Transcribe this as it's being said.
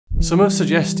Some have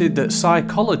suggested that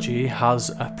psychology has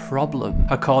a problem.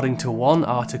 According to one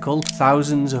article,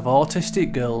 thousands of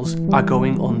autistic girls are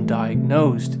going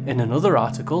undiagnosed. In another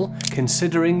article,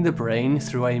 considering the brain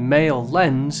through a male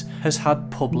lens has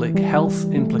had public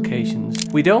health implications.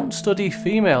 We don't study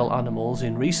female animals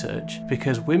in research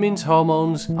because women's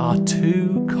hormones are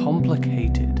too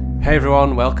complicated. Hey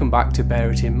everyone, welcome back to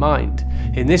Bear It In Mind.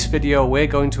 In this video we're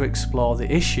going to explore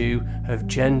the issue of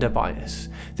gender bias.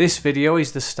 This video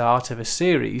is the start of a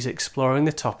series exploring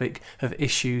the topic of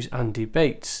issues and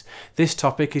debates. This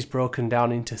topic is broken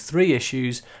down into 3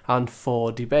 issues and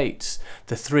 4 debates.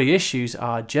 The 3 issues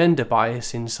are gender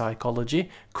bias in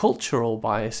psychology, cultural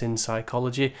bias in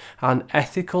psychology, and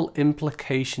ethical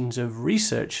implications of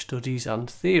research studies and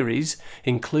theories,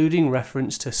 including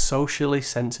reference to socially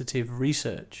sensitive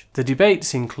research. The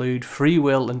debates include free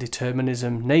will and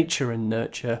determinism, nature and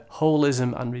nurture,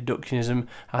 holism and reductionism,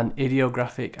 and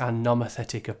idiographic and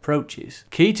nomothetic approaches.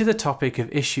 Key to the topic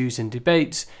of issues and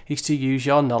debates is to use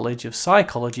your knowledge of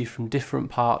psychology from different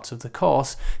parts of the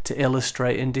course to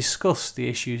illustrate and discuss the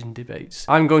issues and debates.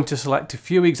 I'm going to select a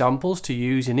few examples to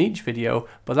use in each video,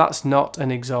 but that's not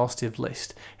an exhaustive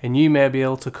list, and you may be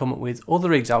able to come up with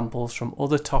other examples from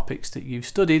other topics that you've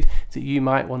studied that you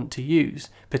might want to use,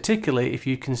 particularly if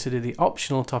you consider the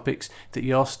optional topics that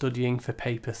you're studying for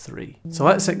paper 3. So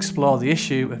let's explore the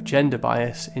issue of gender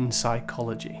bias in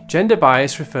psychology. Gender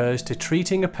bias refers to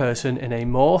treating a person in a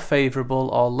more favourable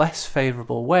or less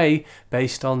favourable way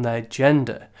based on their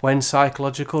gender. When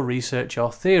psychological research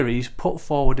or theories put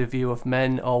forward a view of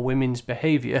men or women's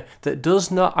behaviour that does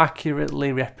not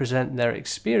accurately represent their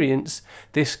experience,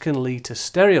 this can lead to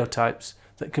stereotypes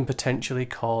that can potentially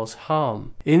cause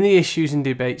harm. In the issues and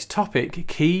debates topic,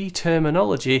 key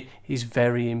terminology is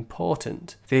very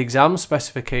important. The exam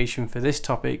specification for this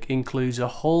topic includes a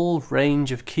whole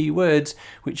range of key words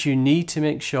which you need to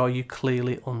make sure you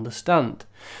clearly understand.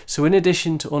 So in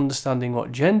addition to understanding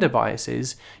what gender bias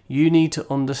is, you need to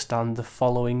understand the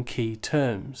following key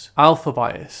terms. Alpha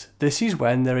bias. This is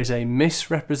when there is a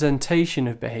misrepresentation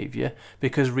of behaviour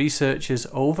because researchers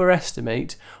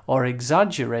overestimate or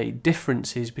exaggerate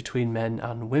differences between men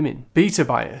and women. Beta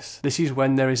bias. This is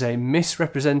when there is a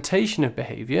misrepresentation of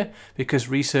behaviour because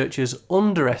researchers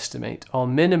underestimate or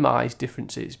minimise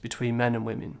differences between men and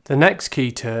women. The next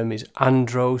key term is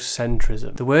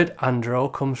androcentrism. The word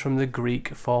andro comes from the Greek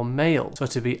for male. So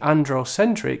to be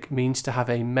androcentric means to have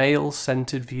a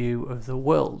male-centered view of the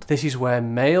world. This is where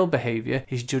male behaviour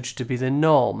is judged to be the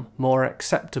norm, more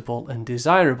acceptable and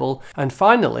desirable. And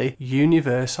finally,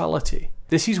 universality.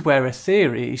 This is where a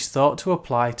theory is thought to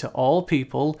apply to all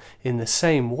people in the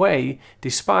same way,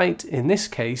 despite, in this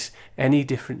case, any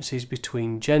differences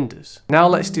between genders. Now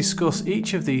let's discuss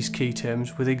each of these key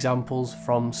terms with examples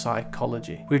from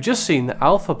psychology. We've just seen that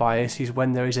alpha bias is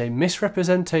when there is a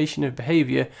misrepresentation of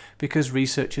behaviour because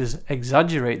researchers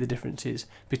exaggerate the differences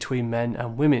between men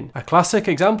and women. A classic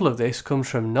example of this comes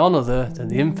from none other than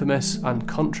the infamous and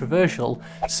controversial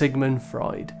Sigmund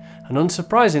Freud. And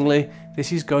unsurprisingly,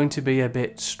 this is going to be a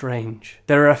bit strange.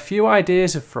 There are a few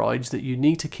ideas of Freud's that you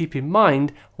need to keep in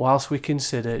mind whilst we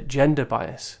consider gender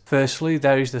bias. Firstly,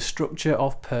 there is the structure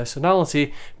of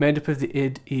personality made up of the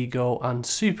id, ego and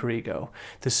superego.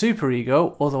 The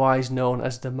superego, otherwise known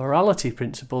as the morality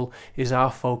principle, is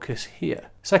our focus here.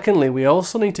 Secondly, we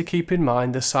also need to keep in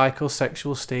mind the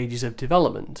psychosexual stages of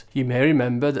development. You may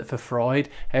remember that for Freud,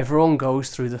 everyone goes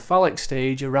through the phallic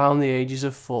stage around the ages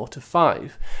of 4 to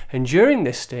 5, and during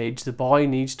this stage the boy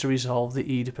needs to resolve the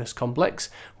Oedipus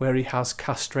complex, where he has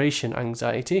castration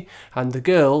anxiety, and the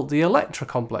girl the Electra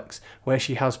complex, where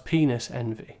she has penis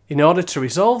envy. In order to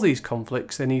resolve these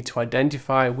conflicts, they need to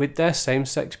identify with their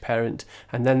same-sex parent,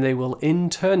 and then they will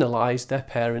internalise their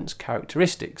parent's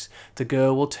characteristics. The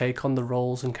girl will take on the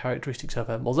role and characteristics of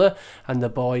her mother, and the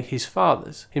boy his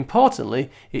father's.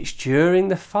 Importantly, it's during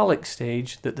the phallic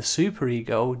stage that the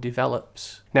superego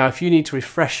develops. Now, if you need to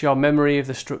refresh your memory of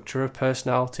the structure of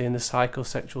personality and the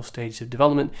psychosexual stages of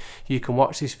development, you can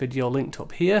watch this video linked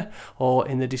up here or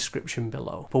in the description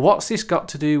below. But what's this got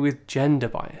to do with gender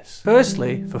bias?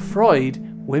 Firstly, for Freud,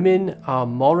 women are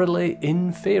morally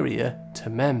inferior to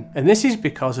men, and this is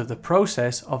because of the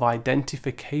process of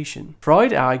identification.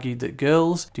 Freud argued that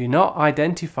girls do not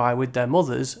identify with their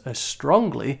mothers as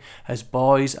strongly as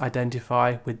boys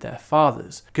identify with their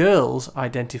fathers. Girls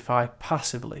identify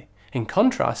passively. In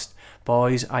contrast,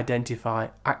 boys identify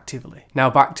actively. Now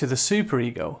back to the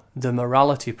superego, the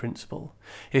morality principle.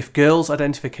 If girls'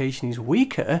 identification is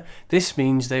weaker, this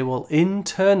means they will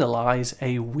internalise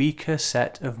a weaker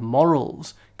set of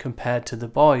morals compared to the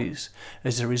boys.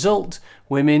 As a result,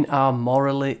 women are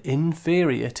morally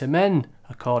inferior to men,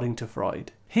 according to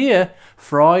Freud. Here,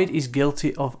 Freud is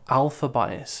guilty of alpha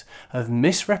bias, of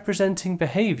misrepresenting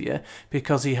behaviour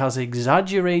because he has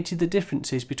exaggerated the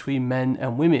differences between men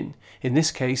and women, in this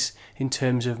case in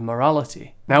terms of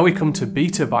morality. Now we come to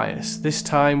beta bias, this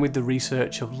time with the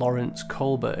research of Lawrence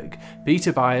Kohlberg.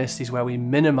 Beta bias is where we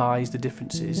minimise the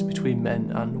differences between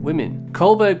men and women.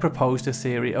 Kohlberg proposed a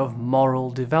theory of moral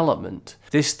development.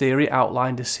 This theory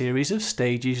outlined a series of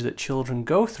stages that children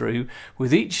go through,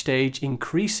 with each stage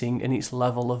increasing in its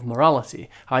level of morality,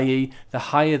 i.e. the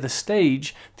higher the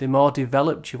stage, the more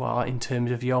developed you are in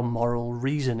terms of your moral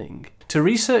reasoning. To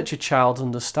research a child's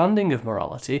understanding of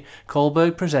morality,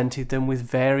 Kohlberg presented them with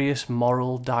various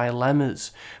moral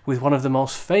dilemmas, with one of the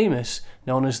most famous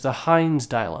known as the Heinz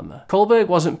dilemma. Kohlberg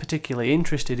wasn't particularly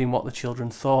interested in what the children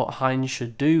thought Heinz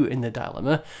should do in the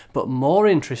dilemma, but more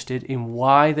interested in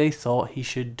why they thought he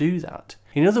should do that.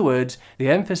 In other words, the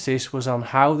emphasis was on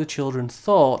how the children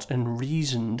thought and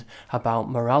reasoned about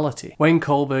morality. When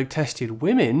Kohlberg tested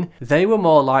women, they were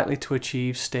more likely to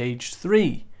achieve stage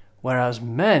 3, whereas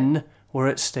men were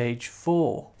at stage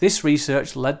 4. This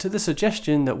research led to the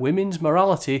suggestion that women's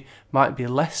morality might be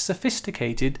less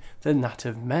sophisticated than that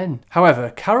of men. However,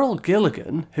 Carol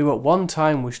Gilligan, who at one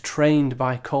time was trained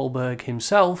by Kohlberg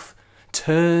himself,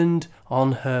 turned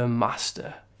on her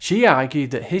master. She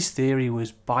argued that his theory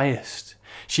was biased.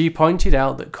 She pointed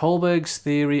out that Kohlberg's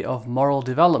theory of moral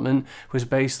development was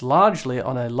based largely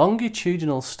on a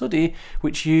longitudinal study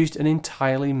which used an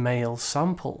entirely male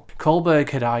sample. Kohlberg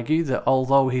had argued that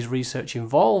although his research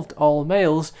involved all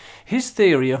males, his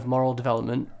theory of moral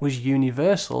development was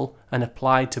universal and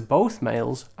applied to both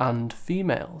males and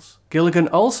females. Gilligan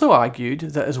also argued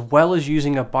that as well as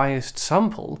using a biased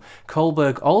sample,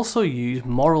 Kohlberg also used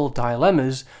moral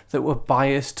dilemmas that were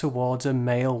biased towards a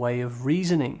male way of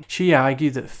reasoning. She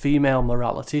argued that female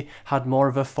morality had more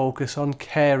of a focus on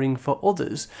caring for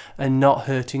others and not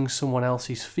hurting someone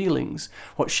else's feelings,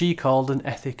 what she called an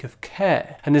ethic of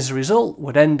care, and as a result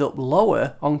would end up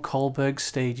lower on Kohlberg's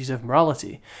stages of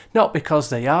morality, not because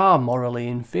they are morally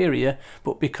inferior,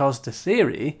 but because the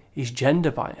theory is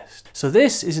gender biased. So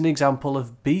this is an example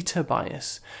of beta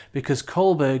bias, because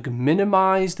Kohlberg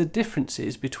minimised the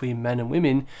differences between men and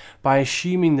women by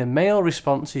assuming the male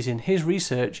responses in his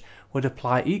research would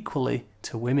apply equally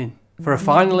to women. For a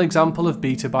final example of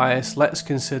beta bias, let's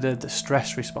consider the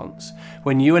stress response.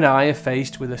 When you and I are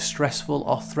faced with a stressful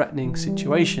or threatening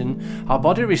situation, our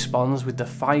body responds with the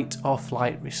fight or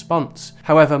flight response.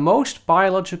 However, most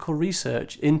biological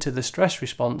research into the stress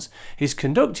response is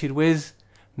conducted with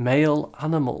male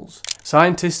animals.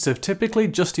 Scientists have typically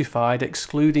justified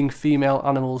excluding female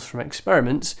animals from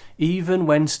experiments, even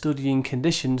when studying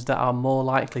conditions that are more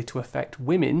likely to affect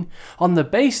women, on the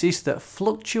basis that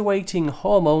fluctuating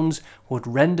hormones would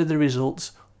render the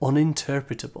results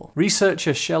uninterpretable.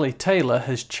 Researcher Shelley Taylor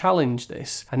has challenged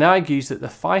this and argues that the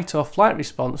fight or flight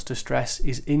response to stress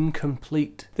is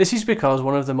incomplete. This is because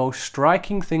one of the most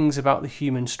striking things about the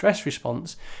human stress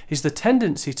response is the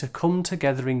tendency to come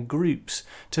together in groups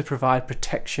to provide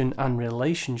protection and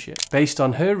relationship. Based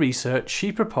on her research,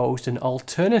 she proposed an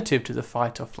alternative to the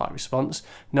fight or flight response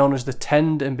known as the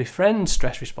tend and befriend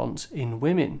stress response in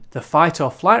women. The fight or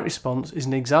flight response is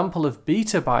an example of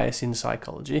beta bias in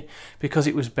psychology because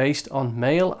it was based on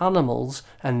male animals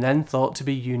and then thought to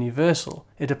be universal.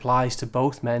 It applies to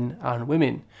both men and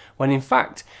women, when in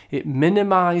fact it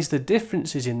minimised the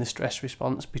differences in the stress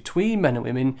response between men and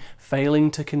women,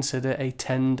 failing to consider a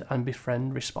tend and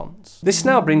befriend response. This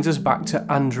now brings us back to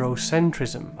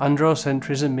androcentrism.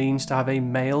 Androcentrism means to have a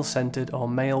male-centred or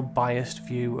male-biased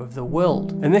view of the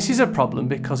world. And this is a problem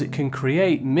because it can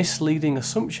create misleading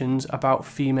assumptions about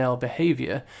female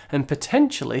behaviour and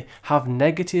potentially have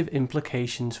negative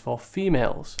implications for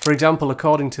females. For example,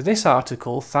 according to this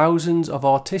article, thousands of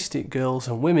autistic girls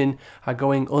and women are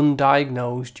going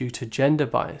undiagnosed due to gender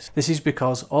bias. This is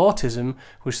because autism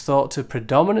was thought to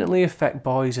predominantly affect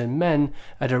boys and men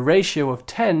at a ratio of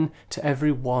 10 to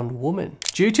every 1 woman.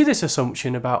 Due to this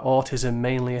assumption about autism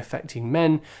mainly affecting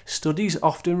men, studies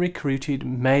often recruited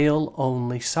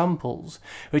male-only samples,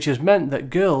 which has meant that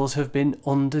girls have been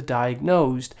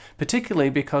underdiagnosed, particularly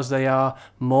because they are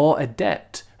more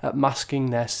adept at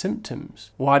masking their symptoms.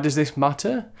 Why does this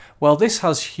matter? Well, this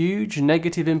has huge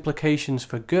negative implications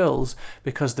for girls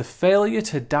because the failure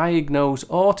to diagnose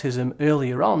autism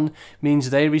earlier on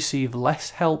means they receive less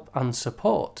help and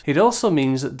support. It also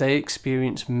means that they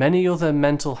experience many other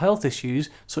mental health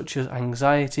issues such as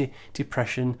anxiety,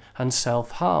 depression, and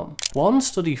self-harm. One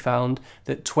study found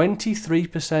that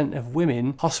 23% of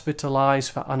women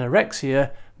hospitalised for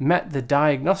anorexia met the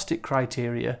diagnostic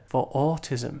criteria for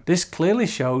autism. This clearly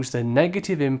shows the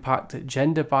negative impact that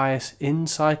gender bias in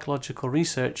psychological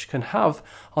research can have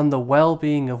on the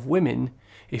well-being of women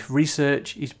if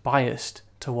research is biased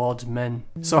towards men.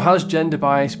 So has gender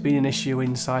bias been an issue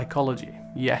in psychology?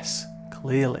 Yes,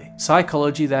 clearly.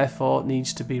 Psychology therefore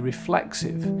needs to be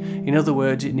reflexive. In other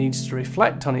words, it needs to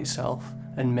reflect on itself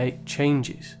and make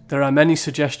changes. There are many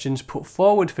suggestions put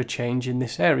forward for change in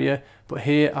this area, but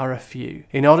here are a few.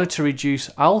 In order to reduce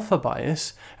alpha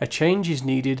bias, a change is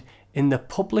needed in the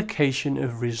publication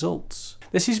of results.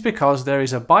 This is because there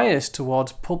is a bias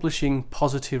towards publishing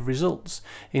positive results.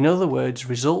 In other words,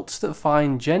 results that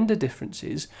find gender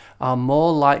differences are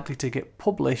more likely to get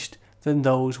published than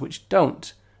those which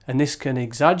don't, and this can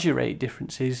exaggerate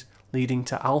differences, leading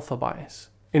to alpha bias.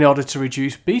 In order to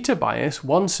reduce beta bias,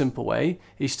 one simple way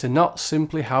is to not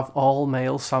simply have all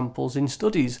male samples in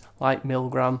studies like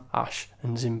Milgram, Ash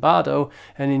and Zimbardo,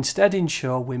 and instead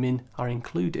ensure women are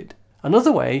included.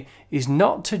 Another way is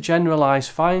not to generalize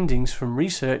findings from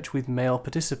research with male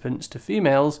participants to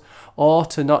females, or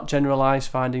to not generalize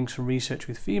findings from research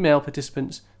with female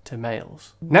participants to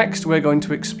males. Next, we're going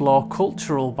to explore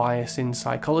cultural bias in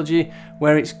psychology,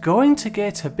 where it's going to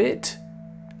get a bit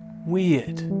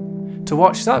weird. To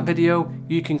watch that video,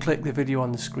 you can click the video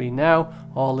on the screen now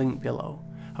or link below.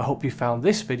 I hope you found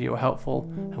this video helpful,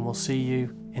 and we'll see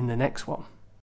you in the next one.